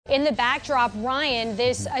In the backdrop, Ryan,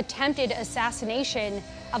 this attempted assassination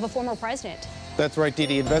of a former president. That's right, Dee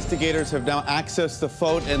Dee. Investigators have now accessed the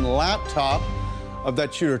phone and laptop of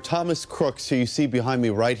that shooter, Thomas Crooks, who you see behind me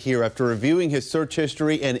right here. After reviewing his search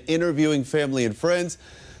history and interviewing family and friends,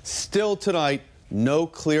 still tonight, no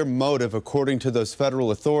clear motive, according to those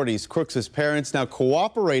federal authorities. Crooks' parents now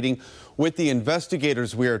cooperating with the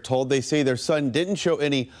investigators, we are told. They say their son didn't show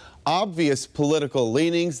any obvious political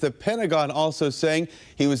leanings. The Pentagon also saying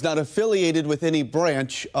he was not affiliated with any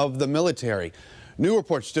branch of the military. New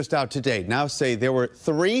reports just out today now say there were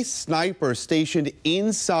 3 snipers stationed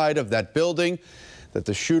inside of that building that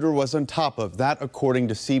the shooter was on top of. That, according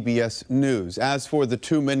to CBS News. As for the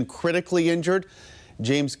 2 men critically injured,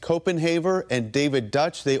 James Copenhaver and David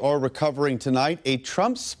Dutch, they are recovering tonight. A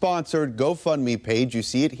Trump-sponsored GoFundMe page, you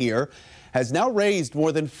see it here, has now raised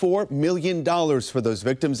more than $4 million for those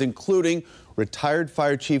victims, including retired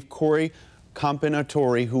Fire Chief Corey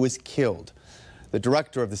Compinatori, who was killed. The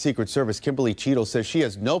director of the Secret Service, Kimberly Cheatle, says she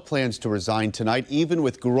has no plans to resign tonight, even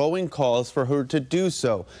with growing calls for her to do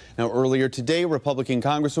so. Now, earlier today, Republican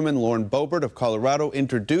Congresswoman Lauren Boebert of Colorado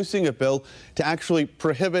introducing a bill to actually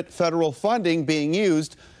prohibit federal funding being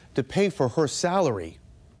used to pay for her salary.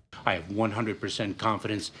 I have 100%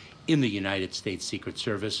 confidence in the United States Secret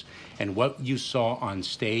Service, and what you saw on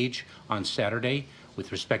stage on Saturday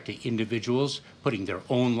with respect to individuals putting their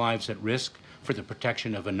own lives at risk for the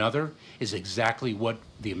protection of another is exactly what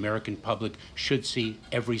the American public should see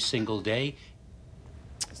every single day.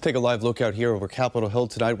 Let's take a live look out here over Capitol Hill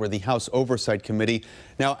tonight, where the House Oversight Committee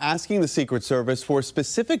now asking the Secret Service for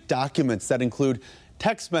specific documents that include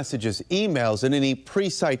text messages, emails, and any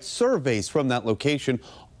pre-site surveys from that location,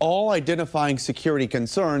 all identifying security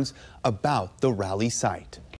concerns about the rally site.